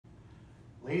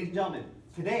Ladies and gentlemen,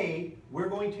 today we're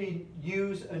going to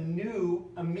use a new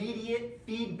immediate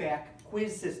feedback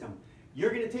quiz system. You're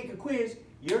going to take a quiz,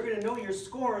 you're going to know your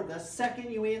score the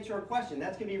second you answer a question.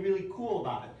 That's going to be really cool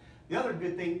about it. The other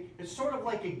good thing, it's sort of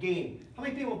like a game. How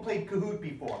many people have played Kahoot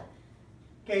before?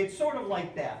 Okay, it's sort of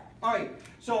like that. All right,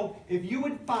 so if you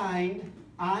would find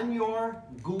on your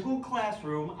Google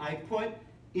Classroom, I put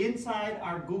inside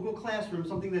our Google Classroom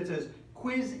something that says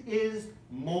Quiz is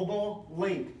Mobile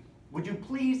Link. Would you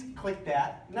please click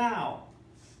that now?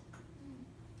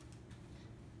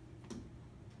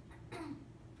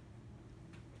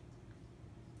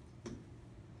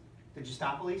 Did you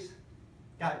stop, Elise?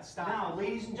 Got it, stop. Now,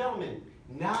 ladies and gentlemen,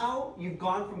 now you've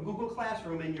gone from Google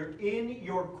Classroom and you're in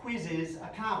your Quizzes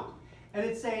account. And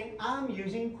it's saying, I'm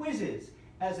using Quizzes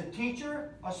as a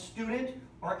teacher, a student,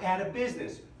 or at a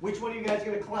business. Which one are you guys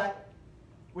going to click?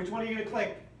 Which one are you going to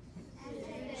click?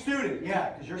 Student,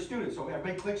 yeah, because you're a student. So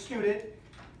everybody click student.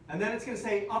 And then it's going to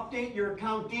say, update your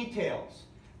account details.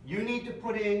 You need to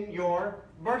put in your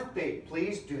birth date.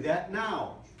 Please do that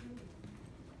now.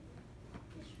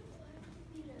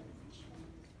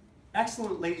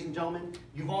 Excellent, ladies and gentlemen.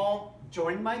 You've all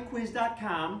joined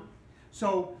myquiz.com.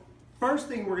 So first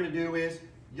thing we're going to do is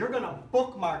you're going to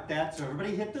bookmark that. So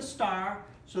everybody hit the star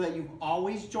so that you've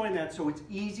always joined that. So it's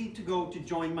easy to go to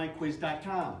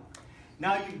joinmyquiz.com.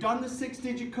 Now you've done the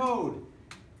 6-digit code.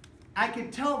 I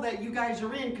can tell that you guys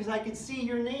are in because I can see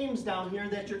your names down here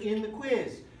that you're in the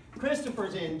quiz.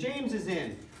 Christopher's in, James is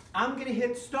in. I'm going to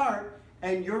hit start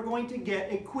and you're going to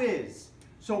get a quiz.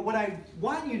 So what I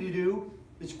want you to do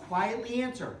is quietly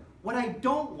answer. What I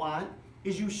don't want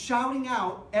is you shouting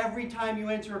out every time you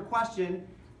answer a question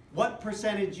what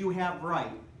percentage you have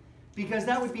right. Because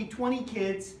that would be 20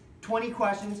 kids, 20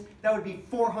 questions, that would be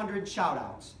 400 shout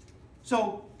outs.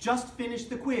 So just finish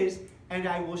the quiz and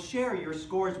I will share your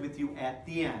scores with you at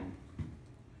the end.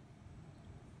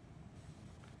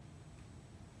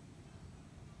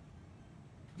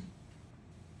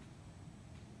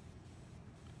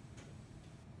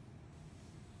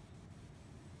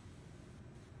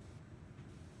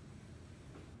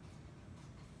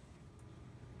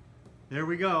 There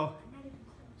we go.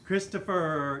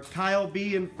 Christopher, Kyle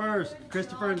B in first,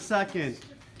 Christopher in second,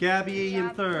 Gabby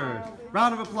in third.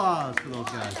 Round of applause for those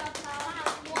guys.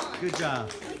 Good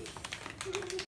job.